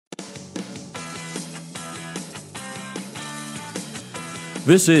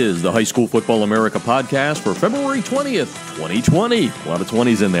This is the High School Football America podcast for February 20th, 2020. A lot of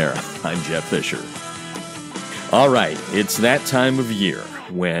 20s in there. I'm Jeff Fisher. All right, it's that time of year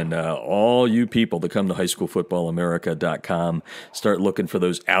when all you people that come to highschoolfootballamerica.com start looking for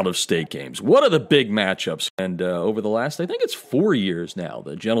those out-of-state games. What are the big matchups? And over the last, I think it's 4 years now,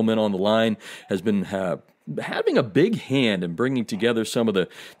 the gentleman on the line has been having a big hand in bringing together some of the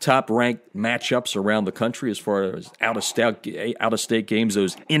top-ranked matchups around the country as far as out-of-state games,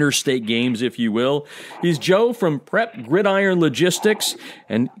 those interstate games, if you will. He's Joe from Prep Gridiron Logistics.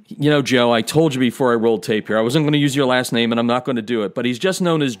 And, you know, Joe, I told you before I rolled tape here, I wasn't going to use your last name, and I'm not going to do it, but he's just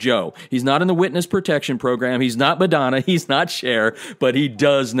known as Joe. He's not in the witness protection program. He's not Madonna. He's not Cher, but he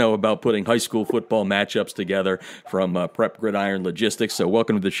does know about putting high school football matchups together from Prep Gridiron Logistics. So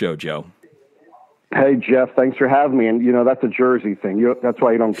welcome to the show, Joe. Hey, Jeff, thanks for having me. And, you know, that's a Jersey thing. That's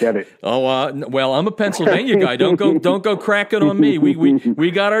why you don't get it. Oh, well, I'm a Pennsylvania guy. Don't go cracking on me.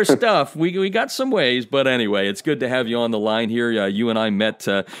 We got our stuff. We got some ways. But anyway, it's good to have you on the line here. You and I met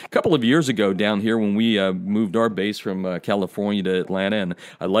a couple of years ago down here when we moved our base from California to Atlanta. And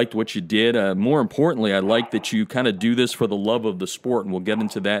I liked what you did. More importantly, I like that you kind of do this for the love of the sport. And we'll get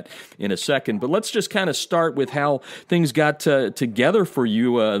into that in a second. But let's just kind of start with how things got together for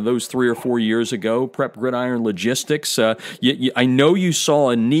you those 3 or 4 years ago. Prep Gridiron Logistics. I know you saw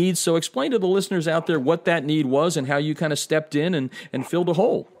a need, so explain to the listeners out there what that need was and how you kind of stepped in and filled a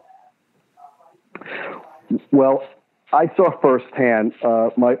hole. Well, I saw firsthand.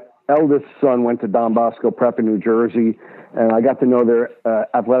 My eldest son went to Don Bosco Prep in New Jersey, and I got to know their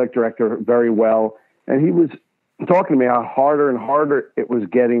athletic director very well. And he was talking to me how harder and harder it was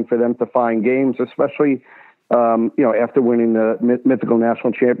getting for them to find games, especially after winning the mythical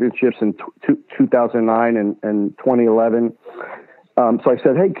national championships in 2009 and 2011. So I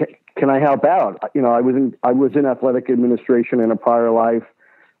said, hey, can I help out? You know, I was in athletic administration in a prior life.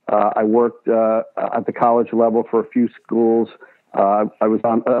 I worked at the college level for a few schools. I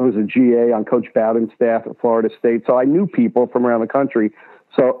was a GA on Coach Bowden's staff at Florida State. So I knew people from around the country.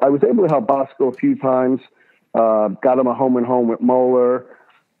 So I was able to help Bosco a few times, got him a home and home with Moeller.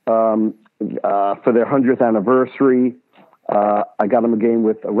 For their 100th anniversary, I got them a game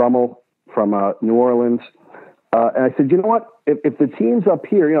with Rummel from New Orleans. And I said, you know what? If the teams up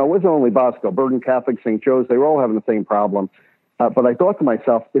here, you know, it wasn't only Bosco, Bergen Catholic, St. Joe's, they were all having the same problem. But I thought to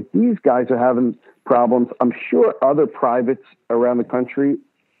myself, if these guys are having problems, I'm sure other privates around the country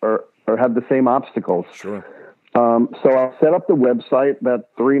are have the same obstacles. Sure. So I set up the website about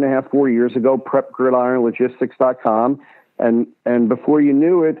 4 years ago, prepgridironlogistics.com. And before you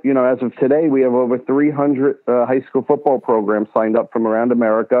knew it, you know, as of today, we have over 300 high school football programs signed up from around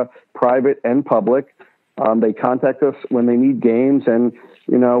America, private and public. They contact us when they need games, and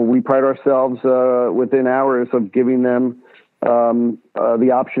you know, we pride ourselves within hours of giving them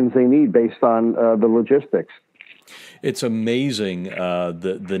the options they need based on the logistics. It's amazing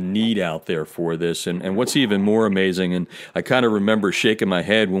the need out there for this, and what's even more amazing, and I kind of remember shaking my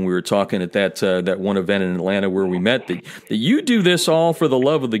head when we were talking at that one event in Atlanta where we met, that you do this all for the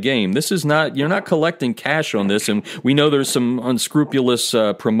love of the game. This is not, you're not collecting cash on this, and we know there's some unscrupulous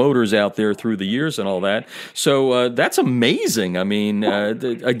promoters out there through the years and all that. So that's amazing. I mean,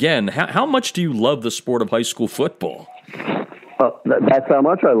 again, how much do you love the sport of high school football? That's how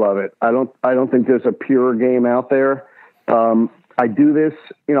much I love it. I don't think there's a purer game out there. I do this,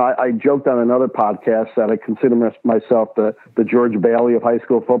 you know, I joked on another podcast that I consider myself the George Bailey of high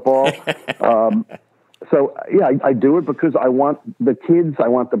school football. So yeah, I do it because I want the kids, I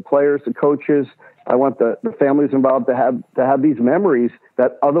want the players, the coaches, I want the families involved to have these memories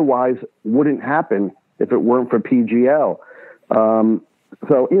that otherwise wouldn't happen if it weren't for PGL.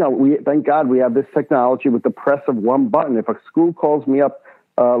 So, you know, thank God we have this technology with the press of one button. If a school calls me up,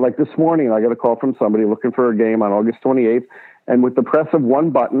 like this morning, I got a call from somebody looking for a game on August 28th. And with the press of one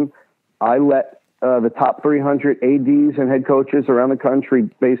button, I let the top 300 ADs and head coaches around the country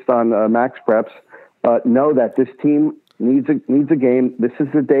based on Max Preps know that this team needs a game. This is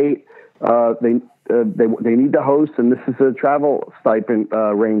the date. They need to host, and this is the travel stipend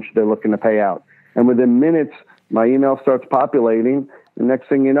range they're looking to pay out. And within minutes, my email starts populating. The next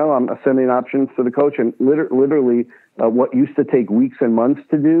thing you know, I'm sending options to the coach, and literally what used to take weeks and months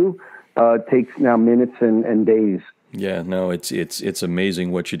to do takes now minutes and days. Yeah, no, it's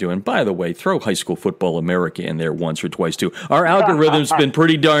amazing what you do. And by the way, throw High School Football America in there once or twice too. Our algorithm's been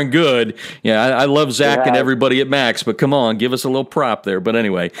pretty darn good. Yeah, I love Zach and everybody at Max, but come on, give us a little prop there. But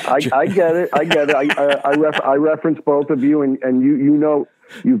anyway, I get it. I reference both of you, and you know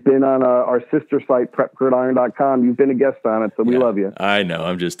You've been on our sister site, prepgridiron.com. You've been a guest on it, so we love you. I know.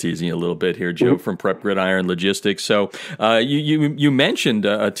 I'm just teasing you a little bit here, Joe, from Prep Gridiron Logistics. So you mentioned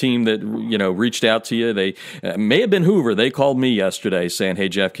a team that, reached out to you. They may have been Hoover. They called me yesterday saying, hey,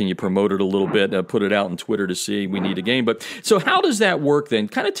 Jeff, can you promote it a little bit, put it out on Twitter to see we need a game. But so how does that work then?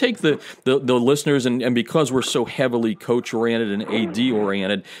 Kind of take the listeners, and because we're so heavily coach-oriented and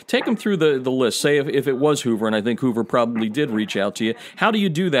AD-oriented, take them through the list. Say if it was Hoover, and I think Hoover probably did reach out to you, how do you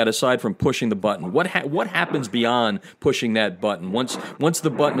do that aside from pushing the button? What happens beyond pushing that button? Once the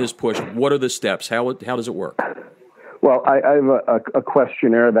button is pushed, what are the steps? How does it work? Well, I have a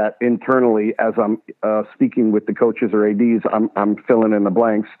questionnaire that internally, as I'm speaking with the coaches or ADs, I'm filling in the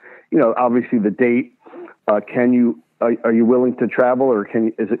blanks. Obviously the date. Are you willing to travel, or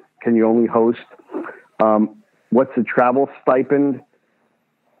can you only host? What's the travel stipend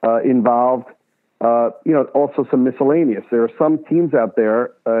involved? Also some miscellaneous. There are some teams out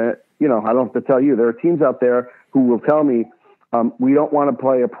there, I don't have to tell you, there are teams out there who will tell me, we don't want to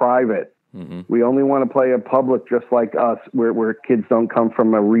play a private. Mm-hmm. We only want to play a public, just like us, where kids don't come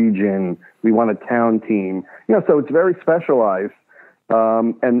from a region. We want a town team. So it's very specialized.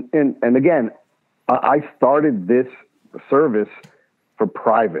 And again, I started this service for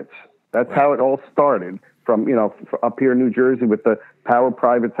privates. That's right. How it all started. From up here in New Jersey, with the power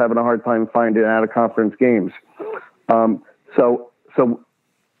privates having a hard time finding out of conference games.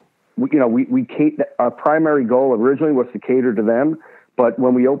 We our primary goal originally was to cater to them, but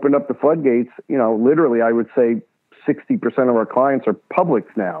when we opened up the floodgates, literally I would say 60% of our clients are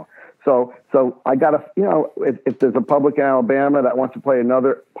publics now. So I got to, if there's a public in Alabama that wants to play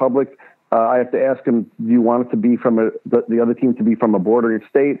another public, I have to ask them, do you want it to be from the other team to be from a bordering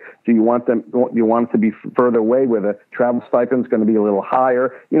state? Do you want it to be further away where the travel stipend is going to be a little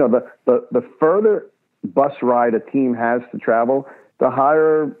higher? The further bus ride a team has to travel, the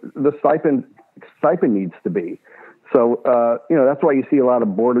higher the stipend needs to be. So, that's why you see a lot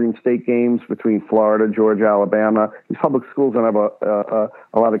of bordering state games between Florida, Georgia, Alabama. These public schools don't have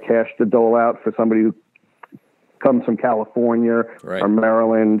a lot of cash to dole out for somebody who comes from California or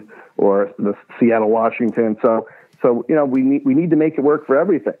Maryland or the Seattle, Washington. So we need to make it work for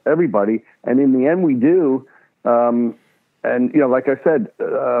everybody. And in the end, we do. Like I said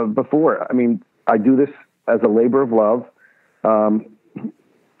before, I do this as a labor of love.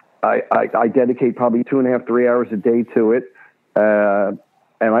 I dedicate probably 2.5, 3 hours a day to it. And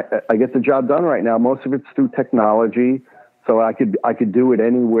I get the job done right now. Most of it's through technology. So I could do it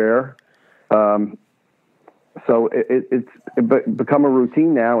anywhere. So it's become a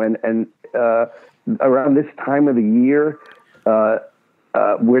routine now, and around this time of the year,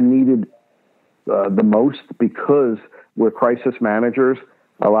 we're needed the most because we're crisis managers.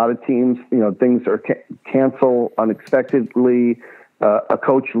 A lot of teams, things are cancel unexpectedly. A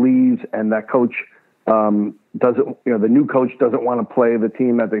coach leaves, and that coach doesn't. The new coach doesn't want to play the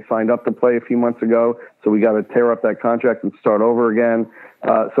team that they signed up to play a few months ago. So we got to tear up that contract and start over again.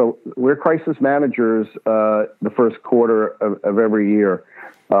 So we're crisis managers the first quarter of every year.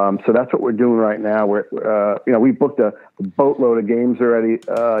 So that's what we're doing right now. We booked a boatload of games already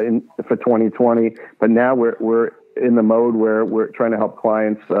for 2020, but now we're in the mode where we're trying to help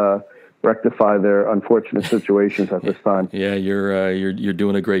clients rectify their unfortunate situations at this time. Yeah, you're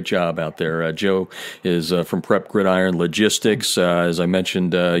doing a great job out there. Joe is from Prep Gridiron Logistics. As I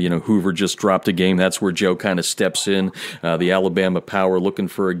mentioned, Hoover just dropped a game. That's where Joe kind of steps in. The Alabama Power looking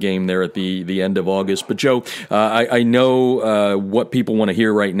for a game there at the end of August. But Joe, I know what people want to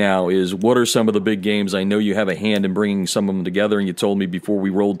hear right now is what are some of the big games? I know you have a hand in bringing some of them together, and you told me before we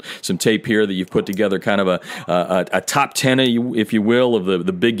rolled some tape here that you've put together kind of a top 10, if you will, of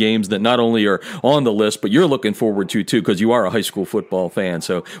the big games that not only are on the list, but you're looking forward to too, because you are a high school football fan.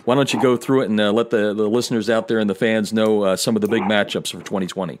 So why don't you go through it and let the listeners out there and the fans know some of the big matchups for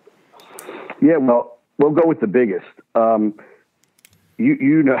 2020? Yeah, well, we'll go with the biggest.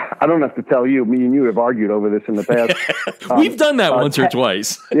 You know, I don't have to tell you. Me and you have argued over this in the past. We've done that once or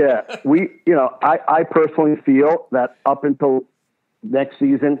twice. Yeah, I personally feel that up until next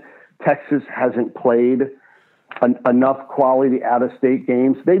season, Texas hasn't played enough quality out-of-state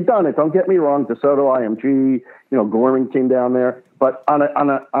games. They've done it. Don't get me wrong. DeSoto, IMG, Gorman came down there, but on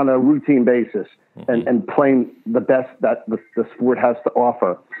a routine basis, and playing the best that the sport has to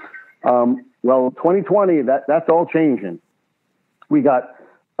offer. Well, 2020, that's all changing. We got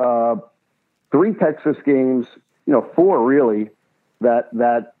 3 Texas games, 4 really,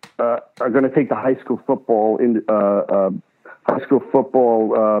 that are going to take the high school football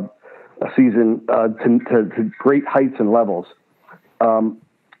season to great heights and levels.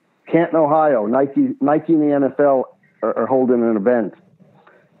 Canton, Ohio, Nike and the NFL are holding an event.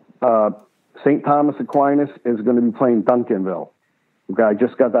 St. Thomas Aquinas is going to be playing Duncanville. Okay, I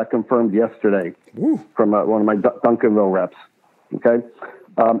just got that confirmed yesterday from one of my Duncanville reps. Okay,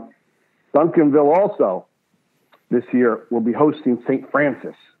 Duncanville also this year will be hosting St.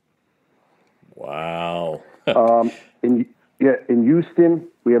 Francis. Wow. In Houston,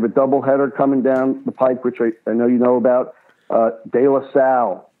 we have a doubleheader coming down the pipe, which I know you know about. De La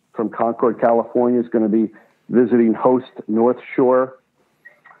Salle from Concord, California, is going to be visiting host North Shore.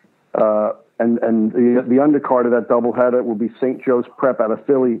 And the undercard of that doubleheader will be St. Joe's Prep out of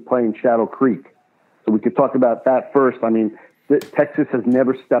Philly playing Shadow Creek. So we could talk about that first. I mean, Texas has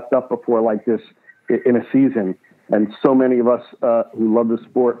never stepped up before like this in a season. And so many of us who love the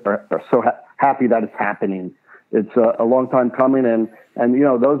sport are so happy that it's happening. It's a long time coming. And you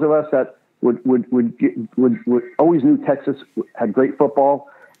know, those of us that would always knew Texas had great football.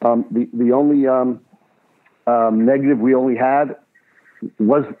 The only negative we only had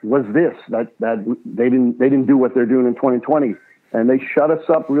was this, that they didn't do what they're doing in 2020, and they shut us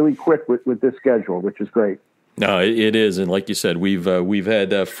up really quick with this schedule, which is great. No, it is, and like you said, we've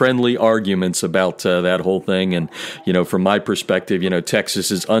had friendly arguments about that whole thing, and you know, from my perspective, you know, Texas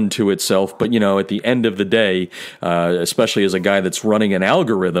is unto itself, but you know, at the end of the day, especially as a guy that's running an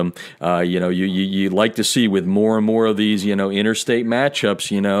algorithm, you know, you like to see with more and more of these, you know, interstate matchups,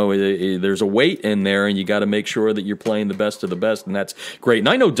 you know, there's a weight in there, and you got to make sure that you're playing the best of the best, and that's great. And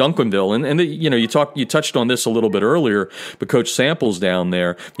I know Duncanville, and you know, you touched on this a little bit earlier, but Coach Samples down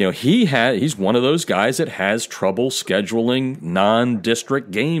there, you know, he's one of those guys that has trouble scheduling non-district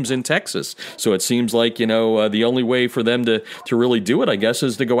games in Texas. So it seems like, you know, the only way for them to really do it, I guess,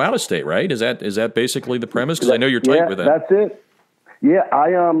 is to go out of state, right? Is that basically the premise? Because I know you're tight with that. That's it. Yeah, I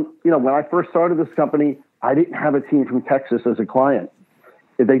you know, when I first started this company, I didn't have a team from Texas as a client.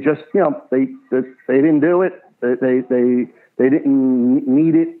 They just, you know, they didn't do it. They didn't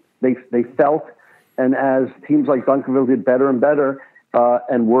need it. They felt, and as teams like Duncanville did better and better,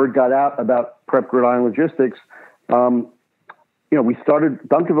 and word got out about Prep Gridiron Logistics, you know, we started.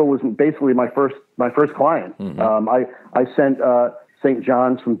 Duncanville was basically my first client. Mm-hmm. I sent St.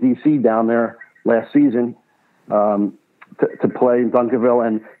 John's from DC down there last season to play in Duncanville,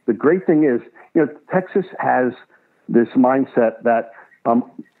 and the great thing is, you know, Texas has this mindset that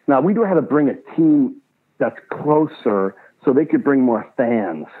now we do have to bring a team that's closer so they could bring more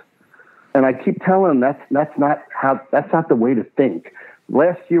fans. And I keep telling them that's not the way to think.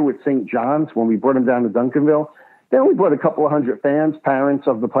 Last year with St. John's, when we brought them down to Duncanville, they only brought a couple of hundred fans, parents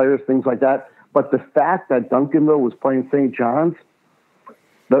of the players, things like that. But the fact that Duncanville was playing St. John's,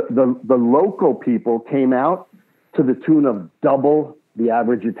 the local people came out to the tune of double the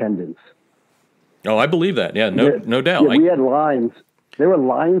average attendance. Oh, I believe that. Yeah, no doubt. Yeah, we had lines. There were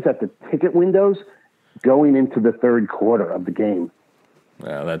lines at the ticket windows going into the third quarter of the game.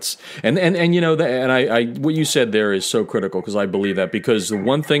 Yeah, that's and you know, and I what you said there is so critical, because I believe that, because the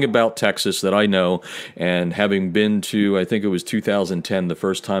one thing about Texas that I know, and having been to, I think it was 2010, the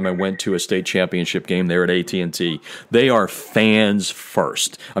first time I went to a state championship game there at AT&T, they are fans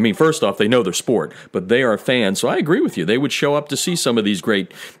first. I mean, first off, they know their sport, but they are fans. So I agree with you. They would show up to see some of these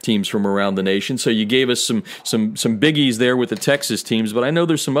great teams from around the nation. So you gave us some biggies there with the Texas teams, but I know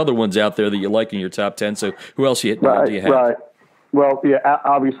there's some other ones out there that you like in your top 10. So who else do you have? Right. Well, yeah,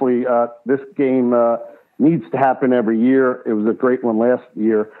 obviously, this game needs to happen every year. It was a great one last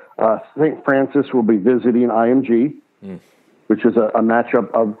year. St. Francis will be visiting IMG, which is a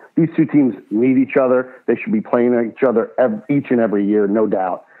matchup of these two teams need each other. They should be playing each other each and every year, no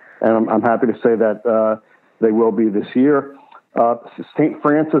doubt. And I'm happy to say that they will be this year. St.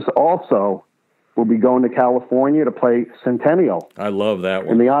 Francis also will be going to California to play Centennial. I love that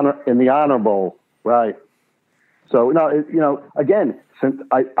one. In the Honor Bowl, right. So, you know, again,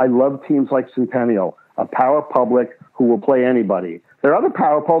 I love teams like Centennial, a power public who will play anybody. There are other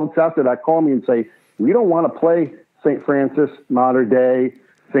power publics out there that call me and say, we don't want to play St. Francis, Mater Dei,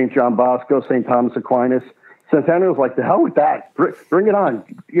 St. John Bosco, St. Thomas Aquinas. Centennial's like, the hell with that. Bring it on.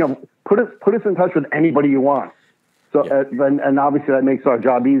 You know, put us in touch with anybody you want. So, yeah. And obviously that makes our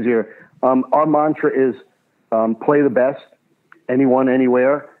job easier. Our mantra is play the best, anyone,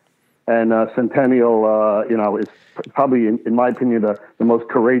 anywhere. And Centennial, you know, is probably, in my opinion, the most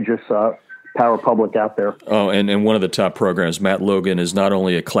courageous power public out there. Oh, and one of the top programs, Matt Logan, is not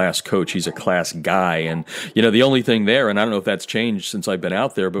only a class coach, he's a class guy. And, you know, the only thing there, and I don't know if that's changed since I've been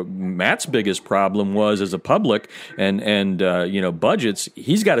out there, but Matt's biggest problem was, as a public and you know, budgets,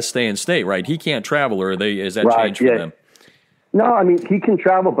 he's got to stay in state, right? He can't travel, or is that changed for them? No, I mean, he can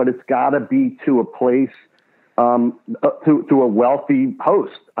travel, but it's got to be to a place, to a wealthy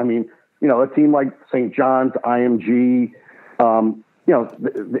host. I mean, you know, a team like St. John's, IMG,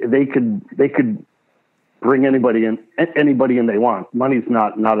 they could bring anybody in they want. Money's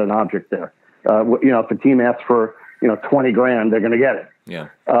not an object there. If a team asks for, $20,000, they're going to get it. Yeah.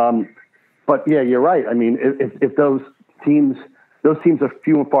 But yeah, you're right. I mean, if those teams are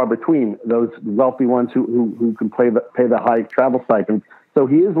few and far between, those wealthy ones who can pay the high travel stipends. So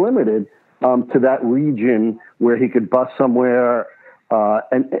he is limited to that region where he could bus somewhere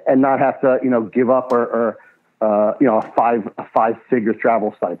and not have to give up or a five-figure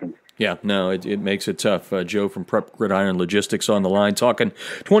travel stipend. Yeah, no, it makes it tough. Joe from Prep Gridiron Logistics on the line, talking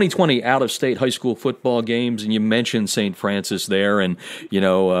 2020 out-of-state high school football games, and you mentioned St. Francis there, and,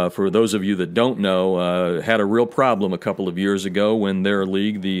 for those of you that don't know, had a real problem a couple of years ago when their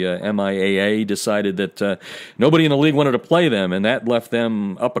league, the MIAA, decided that nobody in the league wanted to play them, and that left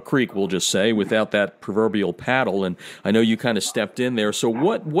them up a creek, we'll just say, without that proverbial paddle, and I know you kind of stepped in there. So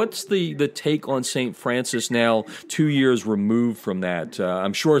what's the take on St. Francis now, 2 years removed from that?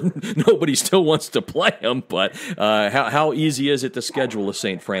 I'm sure nobody still wants to play them, but how easy is it to schedule a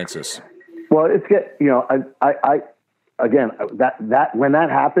St. Francis? Well, I again, that when that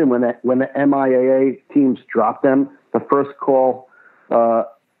happened, when the MIAA teams dropped them, the first call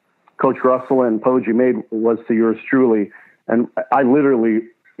Coach Russell and Poggi made was to yours truly, and I literally,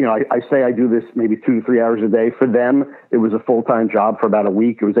 I say I do this maybe 2 to 3 hours a day. For them, it was a full-time job for about a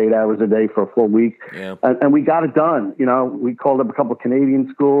week. It was 8 hours a day for a full week. Yeah. And we got it done. We called up a couple of Canadian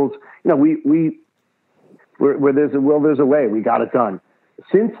schools. Where there's a will, there's a way. We got it done.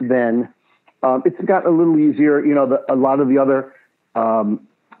 Since then, it's gotten a little easier. A lot of the other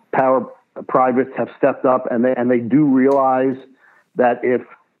power privates have stepped up, and they do realize that if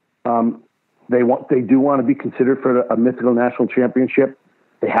they do want to be considered for a mythical national championship,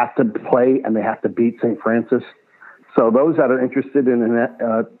 they have to play and they have to beat St. Francis. So those that are interested in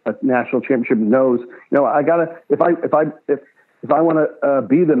a national championship knows, I gotta, if I want to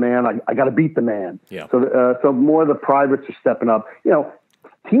be the man, I got to beat the man. Yeah. So more of the privates are stepping up.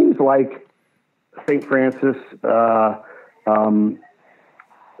 Teams like St. Francis, the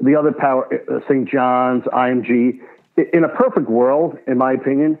other power, St. John's, IMG. In a perfect world, in my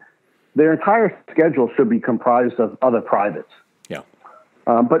opinion, their entire schedule should be comprised of other privates. Yeah.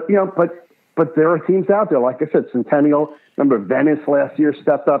 But there are teams out there, like I said, Centennial. Remember, Venice last year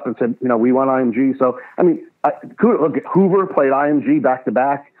stepped up and said, we want IMG. So I mean, look at Hoover played IMG back to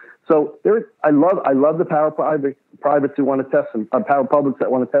back. So I love the power privates who want to test them, power publics that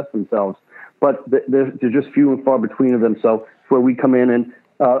want to test themselves. But they're just few and far between of them. So it's where we come in, and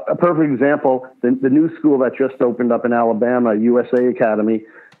a perfect example, the new school that just opened up in Alabama, USA Academy.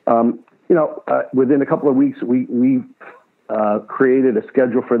 Within a couple of weeks, we created a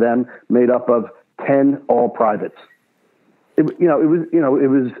schedule for them made up of 10 all privates. It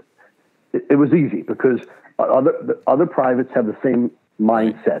was easy because other privates have the same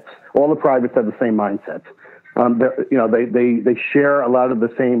mindsets. All the privates have the same mindsets. They share a lot of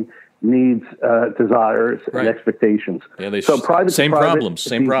the same needs, desires, and expectations. Yeah, so private same problems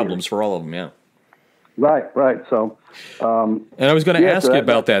for all of them. Yeah. Right. So, and I was going to ask you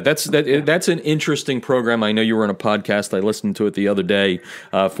about that. That's an interesting program. I know you were on a podcast. I listened to it the other day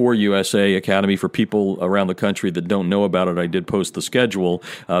for USA Academy. For people around the country that don't know about it, I did post the schedule.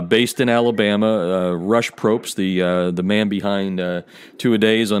 Based in Alabama, Rush Propst, the man behind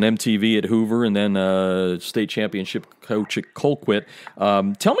Two-A-Days on MTV at Hoover, and then state championship coach at Colquitt.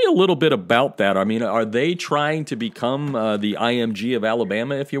 Tell me a little bit about that. I mean, are they trying to become the IMG of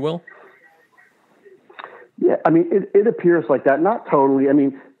Alabama, if you will? Yeah, I mean, it appears like that. Not totally. I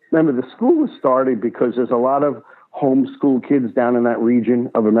mean, remember, the school was started because there's a lot of homeschool kids down in that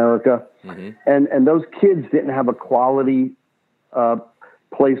region of America. Mm-hmm. And those kids didn't have a quality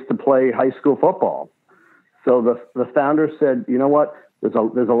place to play high school football. So the founder said, you know what, there's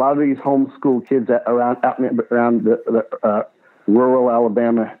a lot of these homeschool kids around the rural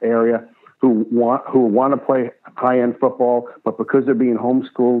Alabama area who want to play high-end football, but because they're being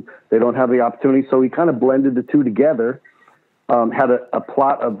homeschooled, they don't have the opportunity. So he kind of blended the two together, had a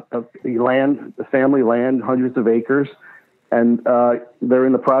plot of land, the family land, hundreds of acres, and they're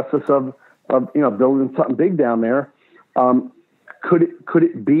in the process of building something big down there. Could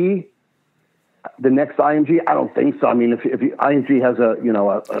it be the next IMG? I don't think so. I mean, if IMG has a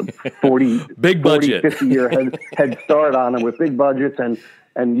 40 big budget, 50-year head start on them with big budgets and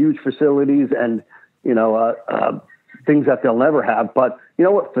huge facilities and, things that they'll never have. But you know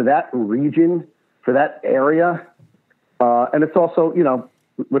what, for that region, for that area, and it's also,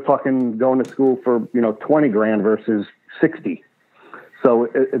 we're talking going to school for, $20,000 versus 60. So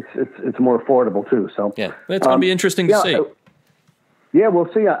it's more affordable too. So yeah, it's going to be interesting to see. Yeah,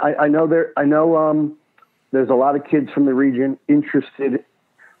 we'll see. I know there's a lot of kids from the region interested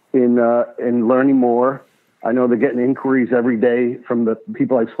in learning more. I know they're getting inquiries every day from the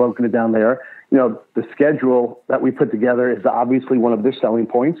people I've spoken to down there. You know, the schedule that we put together is obviously one of their selling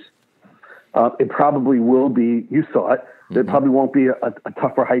points. It probably will be, you saw it, there probably won't be a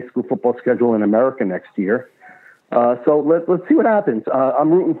tougher high school football schedule in America next year. So let's see what happens.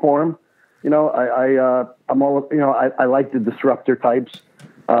 I'm rooting for them. You know, I'm all, you know, I like the disruptor types,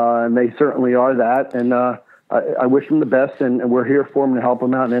 and they certainly are that. And I wish them the best, and we're here for them to help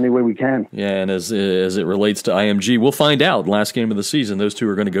them out in any way we can. Yeah, and as it relates to IMG, we'll find out. Last game of the season, those two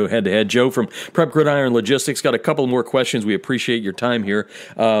are going to go head-to-head. Joe from Prep Gridiron Logistics got a couple more questions. We appreciate your time here.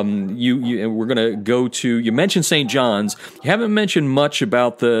 We're going to go to, you mentioned St. John's. You haven't mentioned much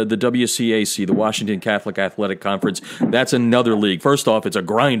about the WCAC, the Washington Catholic Athletic Conference. That's another league. First off, it's a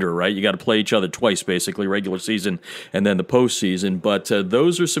grinder, right? You got to play each other twice, basically, regular season and then the postseason. But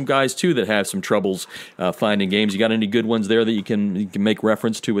those are some guys, too, that have some troubles finding games. You got any good ones there that you can make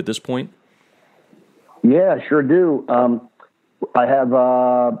reference to at this point? Yeah, sure do. I have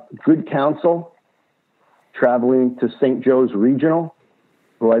good counsel traveling to St. Joe's Regional,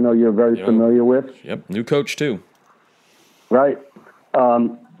 who I know you're very familiar with. Yep, new coach too. Right.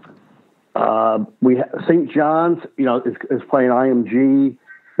 St. John's, you know, is playing IMG.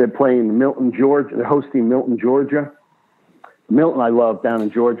 They're playing Milton, Georgia. They're hosting Milton, Georgia. Milton, I love down in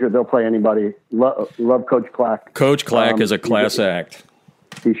Georgia. They'll play anybody. Love Coach Clack. Coach Clack is a class act.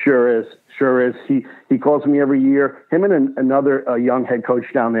 He sure is. Sure is. He calls me every year. Him and another young head coach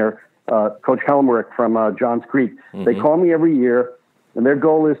down there, Coach Helmerick from Johns Creek. Mm-hmm. They call me every year, and their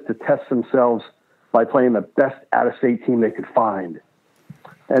goal is to test themselves by playing the best out-of-state team they could find.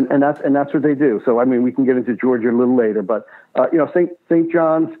 And that's what they do. So I mean, we can get into Georgia a little later, but you know, St.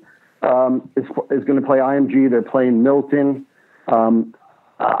 John's is going to play IMG. They're playing Milton.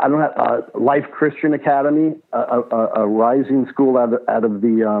 I don't have Life Christian Academy, a rising school out of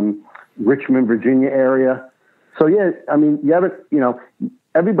the Richmond, Virginia area. So yeah, I mean, you know,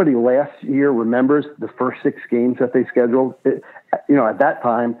 everybody last year remembers the first 6 games that they scheduled. You know, at that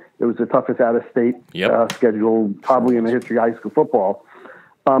time, it was the toughest out-of-state schedule probably in the history of high school football.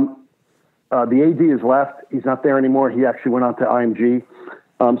 The AD is left. He's not there anymore. He actually went on to IMG.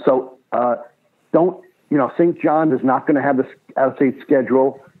 You know, St. John is not going to have the out-of-state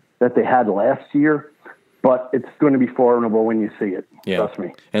schedule that they had last year, but it's going to be formidable when you see it. Yeah. Trust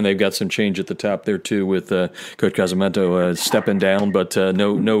me. And they've got some change at the top there, too, with Coach Casamento stepping down, but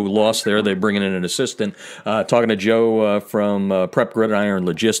no loss there. They're bringing in an assistant. Talking to Joe from Prep Gridiron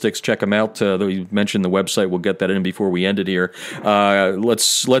Logistics. Check them out. You mentioned the website. We'll get that in before we end it here.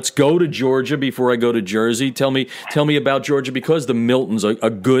 Let's go to Georgia before I go to Jersey. Tell me about Georgia, because the Miltons, a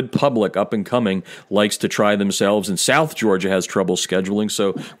good public up and coming, likes to try themselves, and South Georgia has trouble scheduling.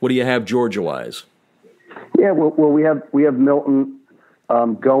 So what do you have Georgia-wise? Yeah, well, we have Milton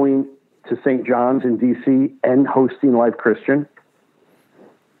going to St. John's in D.C. and hosting Life Christian.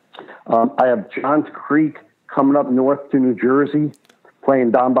 I have Johns Creek coming up north to New Jersey,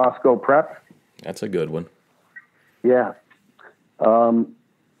 playing Don Bosco Prep. That's a good one. Yeah.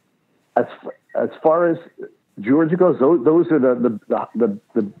 As far as Georgia goes, those are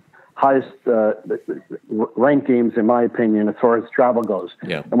the highest ranked games, in my opinion, as far as travel goes.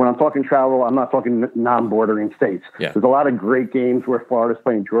 Yeah. And when I'm talking travel, I'm not talking non-bordering states. Yeah. There's a lot of great games where Florida's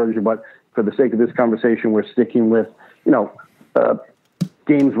playing Georgia, but for the sake of this conversation, we're sticking with, you know,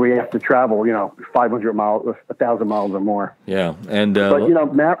 games where you have to travel, you know, 500 miles, 1,000 miles or more. Yeah. And but, you know,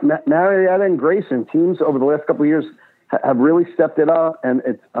 Marietta and Grayson, teams over the last couple of years have really stepped it up, and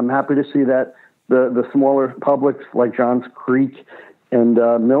I'm happy to see that the smaller publics like Johns Creek and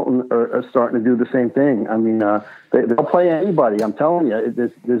Milton are starting to do the same thing. I mean, they'll play anybody. I'm telling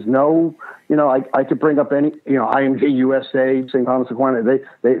you, there's no, you know, I could bring up any, you know, IMG USA, St. Thomas Aquinas.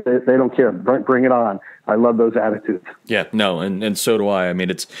 They don't care. Bring it on. I love those attitudes. Yeah, no, and so do I. I mean,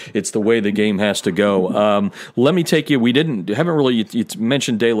 it's the way the game has to go. Let me take you. Haven't really. You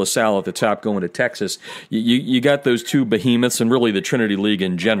mentioned De La Salle at the top, going to Texas. You got those two behemoths, and really the Trinity League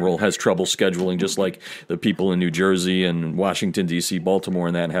in general has trouble scheduling, just like the people in New Jersey and Washington D.C., Baltimore,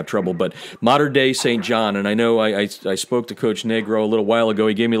 and that have trouble. But modern day St. John, and I know I spoke to Coach Negro a little while ago.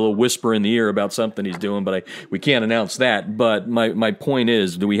 He gave me a little whisper in the ear about something he's doing, but we can't announce that. But my point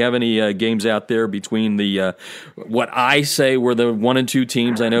is, do we have any games out there between the what I say were the 1 and 2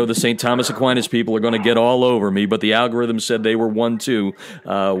 teams? I know the St. Thomas Aquinas people are going to get all over me, but the algorithm said they were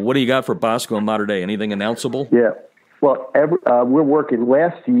 1-2. What do you got for Bosco and Mater Dei? Anything announceable? Yeah. Well, we're working.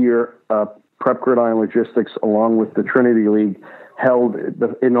 Last year, Prep Gridiron Logistics, along with the Trinity League, held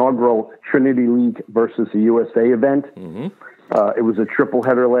the inaugural Trinity League versus the USA event. Mm-hmm. It was a triple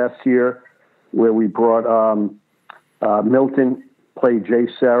header last year. where we brought Milton played Jay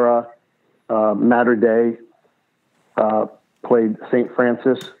Serra, Matter Day played St.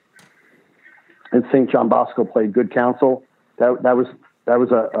 Francis, and St. John Bosco played Good Counsel. That was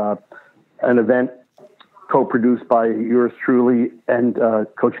an event co-produced by yours truly and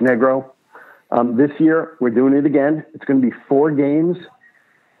Coach Negro. This year we're doing it again. It's going to be 4 games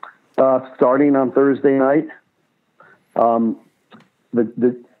starting on Thursday night. The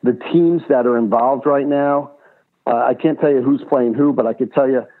teams that are involved right now, I can't tell you who's playing who, but I could tell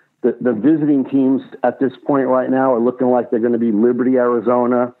you the visiting teams at this point right now are looking like they're going to be Liberty,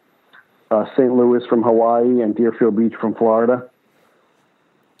 Arizona, St. Louis from Hawaii, and Deerfield Beach from Florida.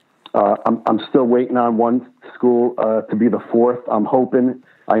 I'm still waiting on one school to be the 4th. I'm hoping.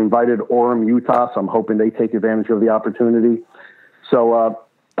 I invited Orem, Utah, so I'm hoping they take advantage of the opportunity. So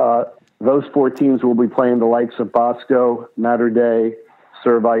those 4 teams will be playing the likes of Bosco, Matter Day,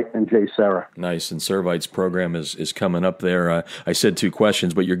 Servite, and Jay Serra. Nice, and Servite's program is coming up there. I said 2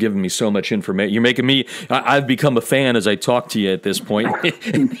 questions, but you're giving me so much information. You're making me, I've become a fan as I talk to you at this point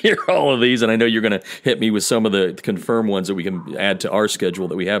and hear all of these, and I know you're going to hit me with some of the confirmed ones that we can add to our schedule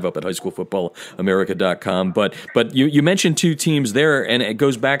that we have up at highschoolfootballamerica.com. But you mentioned 2 teams there, and it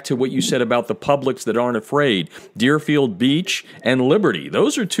goes back to what you said about the publics that aren't afraid. Deerfield Beach and Liberty.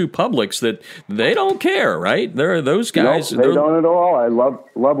 Those are 2 publics that they don't care, right? They're those guys. No, they don't at all. I love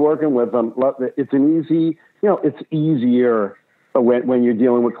working with them. It's it's easier when you're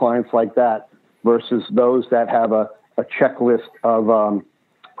dealing with clients like that versus those that have a checklist of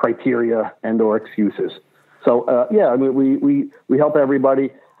criteria and or excuses. So I mean, we help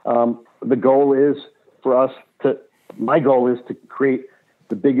everybody. The goal is for us my goal is to create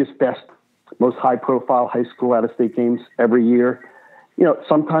the biggest, best, most high profile high school out-of-state games every year.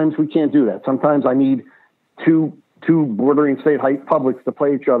 Sometimes we can't do that. Sometimes I need two bordering state high publics to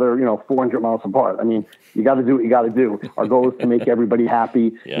play each other, 400 miles apart. I mean, you got to do what you got to do. Our goal is to make everybody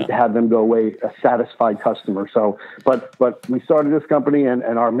happy and to have them go away a satisfied customer. So, but we started this company, and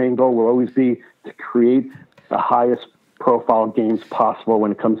our main goal will always be to create the highest profile games possible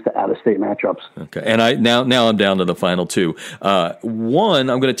when it comes to out-of-state matchups. Okay, and now I'm down to the final 2. One,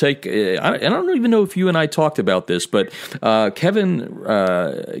 I'm going to take. I don't even know if you and I talked about this, but Kevin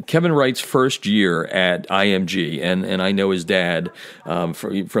Wright's first year at IMG, and I know his dad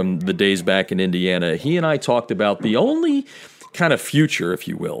from the days back in Indiana. He and I talked about the only kind of future, if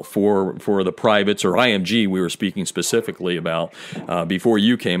you will, for the privates or IMG we were speaking specifically about before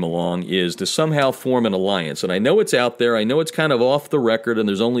you came along, is to somehow form an alliance. And I know it's out there. I know it's kind of off the record, and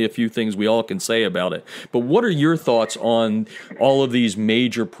there's only a few things we all can say about it. But what are your thoughts on all of these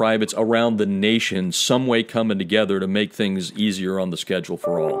major privates around the nation some way coming together to make things easier on the schedule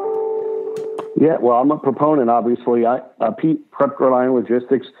for all? Yeah, well, I'm a proponent, obviously. Pete, Prep Gridiron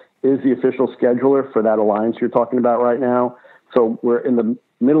Logistics is the official scheduler for that alliance you're talking about right now. So we're in the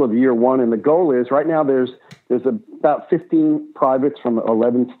middle of year 1, and the goal is right now there's about 15 privates from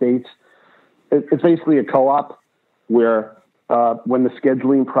 11 states. It's basically a co-op where when the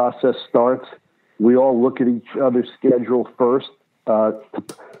scheduling process starts, we all look at each other's schedule first to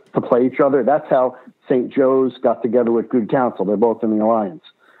play each other. That's how St. Joe's got together with Good Counsel. They're both in the alliance.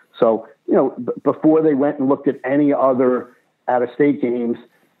 So, before they went and looked at any other out-of-state games,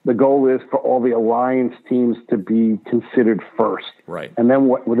 the goal is for all the alliance teams to be considered first, right? And then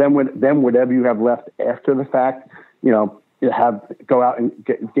whatever you have left after the fact, you go out and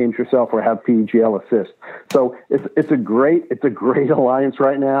get games yourself or have PGL assist. So it's a great alliance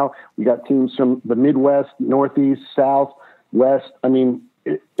right now. We got teams from the Midwest, Northeast, South, West. I mean,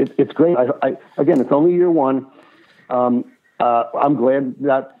 it's great. Again, it's only year 1. I'm glad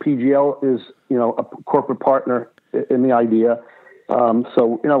that PGL is a corporate partner in the idea.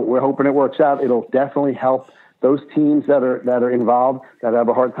 So we're hoping it works out. It'll definitely help those teams that are involved that have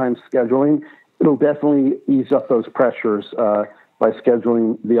a hard time scheduling. It'll definitely ease up those pressures by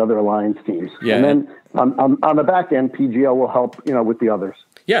scheduling the other alliance teams. Yeah. And then on the back end, PGL will help with the others.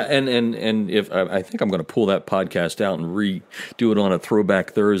 Yeah, and if I think I'm going to pull that podcast out and redo it on a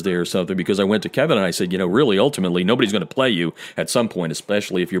Throwback Thursday or something, because I went to Kevin and I said, really, ultimately, nobody's going to play you at some point,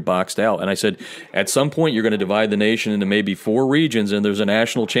 especially if you're boxed out. And I said, at some point, you're going to divide the nation into maybe 4 regions, and there's a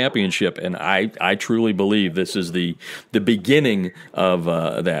national championship. And I truly believe this is the beginning of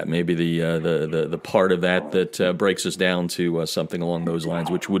that, maybe the part of that breaks us down to something along those lines,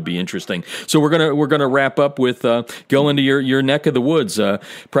 which would be interesting. So we're gonna wrap up with going to your neck of the woods.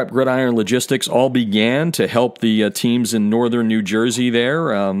 Prep Gridiron Logistics all began to help the teams in northern New Jersey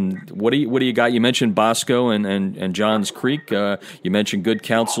there. What do you got? You mentioned Bosco and Johns Creek. You mentioned Good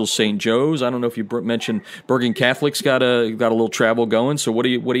Counsel, St. Joe's. I don't know if you mentioned Bergen Catholic's got a little travel going. So what do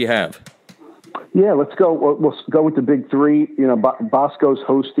you have? Yeah, let's go. We'll go with the big three. You know, Bosco's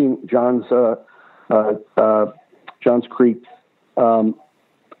hosting Johns Creek.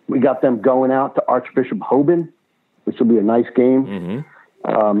 We got them going out to Archbishop Hoban, which will be a nice game.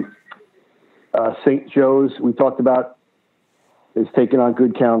 St. Joe's, we talked about, is taking on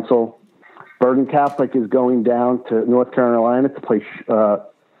Good Counsel. Bergen Catholic is going down to North Carolina to play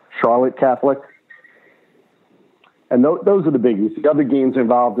Charlotte Catholic. And those are the biggies. The other games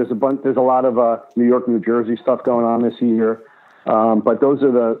involved, there's a lot of New York, New Jersey stuff going on this year. But those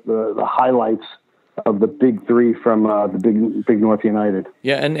are the highlights of the big three from the big North United.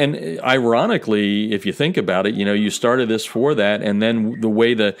 Yeah, and ironically, if you think about it, you know, you started this for that, and then the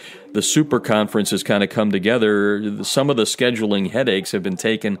way the super conference has kind of come together, some of the scheduling headaches have been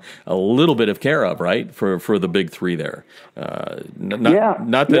taken a little bit of care of, right, for the big three there.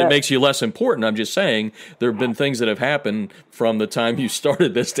 Not that it makes you less important. I'm just saying there have been things that have happened from the time you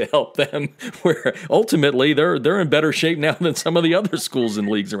started this to help them, where ultimately they're in better shape now than some of the other schools and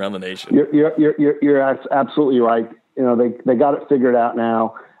leagues around the nation. You're absolutely right. You know, they got it figured out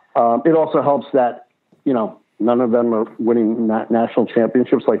now. It also helps that, you know, none of them are winning national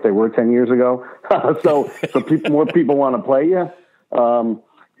championships like they were 10 years ago. so more people want to play you.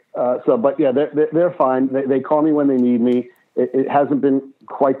 But yeah, they're fine. They call me when they need me. It hasn't been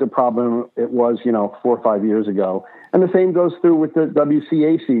quite the problem it was, you know, 4 or 5 years ago. And the same goes through with the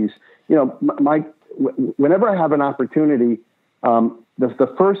WCACs. You know, whenever I have an opportunity,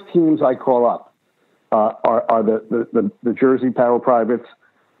 the first teams I call up are the Jersey Power Privates.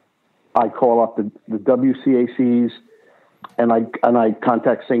 I call up the WCACs, and I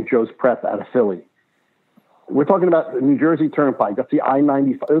contact St. Joe's Prep out of Philly. We're talking about the New Jersey Turnpike. That's the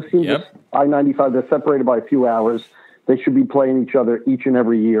I-95. Those teams, I-95, they're separated by a few hours. They should be playing each other each and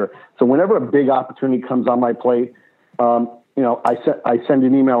every year. So whenever a big opportunity comes on my plate, you know, I send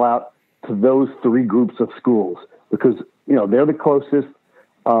an email out to those three groups of schools because, you know, they're the closest.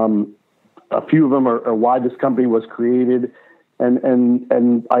 A few of them are why this company was created.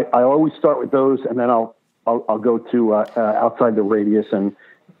 And I always start with those, and then I'll go to outside the radius and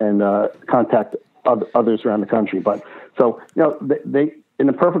contact others around the country. But so, you know, they in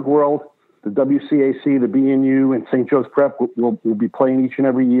the perfect world, the WCAC, the BNU, and St. Joe's Prep will be playing each and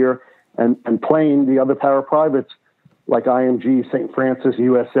every year, and playing the other power privates like IMG, St. Francis,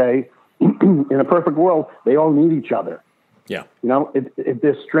 USA. In a perfect world, they all need each other. Yeah, you know,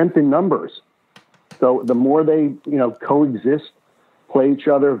 there's strength in numbers. So the more they, you know, coexist, play each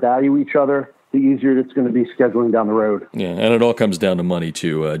other, value each other, the easier it's going to be scheduling down the road. Yeah, and it all comes down to money,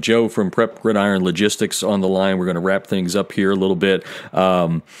 too. Joe from Prep Gridiron Logistics on the line. We're going to wrap things up here a little bit.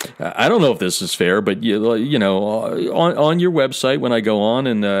 I don't know if this is fair, but, you know, on your website, when I go on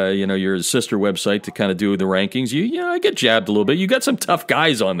and, you know, your sister website to kind of do the rankings, I get jabbed a little bit. You got some tough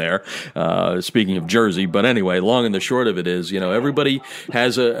guys on there, speaking of Jersey. But anyway, long and the short of it is, you know, everybody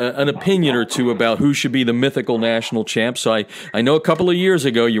has an opinion or two about who should be the mythical national champ. So I know a couple of years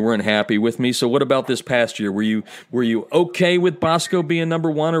ago you weren't happy with me. So what about this past year? Were you okay with Bosco being number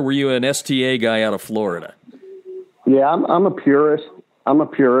one, or were you an STA guy out of Florida? Yeah, I'm a purist.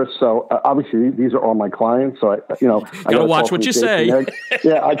 So obviously these are all my clients. So I gotta watch what you say.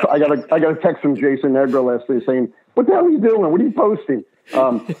 Yeah, I got a text from Jason Negro last day saying, "What the hell are you doing? What are you posting?"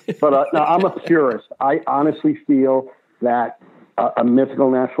 But no, I'm a purist. I honestly feel that a mythical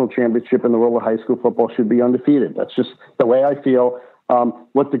national championship in the world of high school football should be undefeated. That's just the way I feel.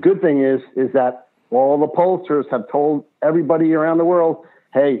 What the good thing is that all the pollsters have told everybody around the world,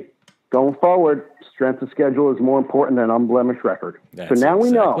 hey, going forward, strength of schedule is more important than unblemished record. That's so now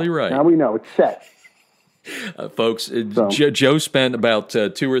exactly we know. Right. Now we know. It's set. Folks, Joe spent about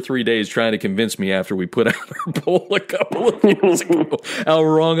 2 or 3 days trying to convince me after we put out our poll a couple of years ago how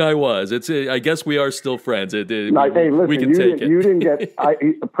wrong I was. I guess we are still friends. Hey, listen, we can take it. You didn't get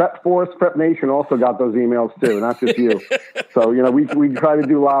Prep Force, Prep Nation also got those emails too, not just you. So we try to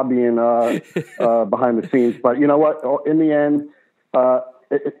do lobbying behind the scenes, but you know what? In the end,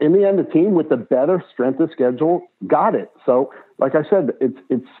 the team with the better strength of schedule got it. So, like I said,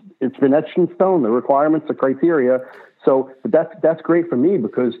 it's been etched in stone. The requirements, the criteria. So, but that's great for me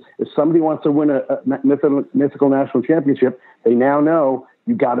because if somebody wants to win a mythical national championship, they now know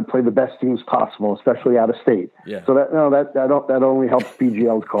you got to play the best teams possible, especially out of state. Yeah. So that only helps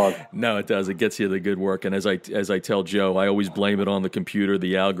PGL's cause. No, it does. It gets you the good work. And as I tell Joe, I always blame it on the computer,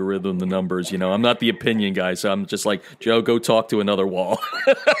 the algorithm, the numbers. I'm not the opinion guy, so I'm just like, Joe, go talk to another wall.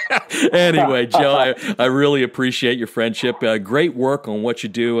 Anyway, Joe, I really appreciate your friendship. Great work on what you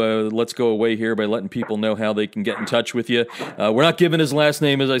do. Let's go away here by letting people know how they can get in touch with you. We're not giving his last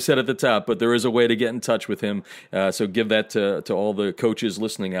name, as I said at the top, but there is a way to get in touch with him. So give that to all the coaches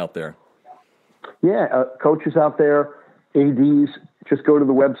listening out there. Yeah, coaches out there, ADs, just go to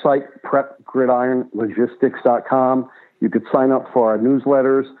the website, prepgridironlogistics.com. You could sign up for our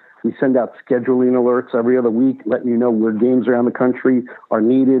newsletters. We send out scheduling alerts every other week, letting you know where games around the country are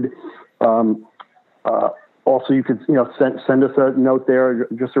needed. Also, you could send us a note there,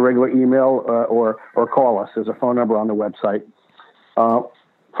 just a regular email, or call us. There's a phone number on the website.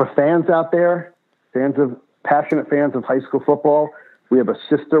 For fans out there, passionate fans of high school football, we have a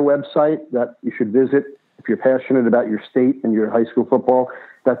sister website that you should visit if you're passionate about your state and your high school football.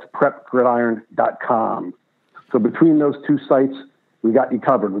 That's prepgridiron.com. So between those two sites, we got you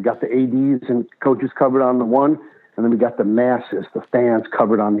covered. We got the ADs and coaches covered on the one, and then we got the masses, the fans,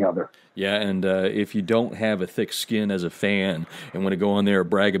 covered on the other. Yeah, and if you don't have a thick skin as a fan and want to go on there and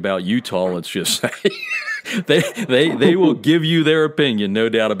brag about Utah, let's just say they will give you their opinion, no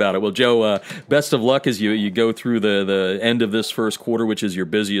doubt about it. Well, Joe, best of luck as you go through the end of this first quarter, which is your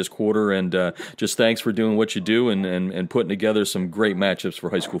busiest quarter, and just thanks for doing what you do and putting together some great matchups for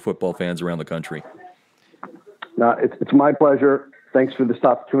high school football fans around the country. No, it's my pleasure. Thanks for this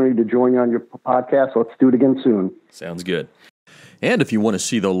opportunity to join you on your podcast. Let's do it again soon. Sounds good. And if you want to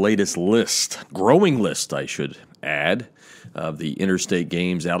see the latest growing list, I should add, of the interstate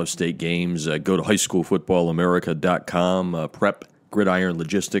games, out-of-state games, go to highschoolfootballamerica.com. Prep Gridiron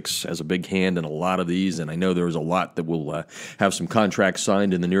Logistics has a big hand in a lot of these, and I know there's a lot that will have some contracts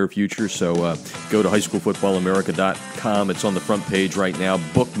signed in the near future. So go to highschoolfootballamerica.com. It's on the front page right now.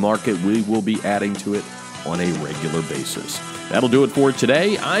 Bookmark it. We will be adding to it on a regular basis. That'll do it for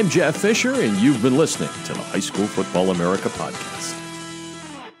today. I'm Jeff Fisher, and you've been listening to the High School Football America podcast.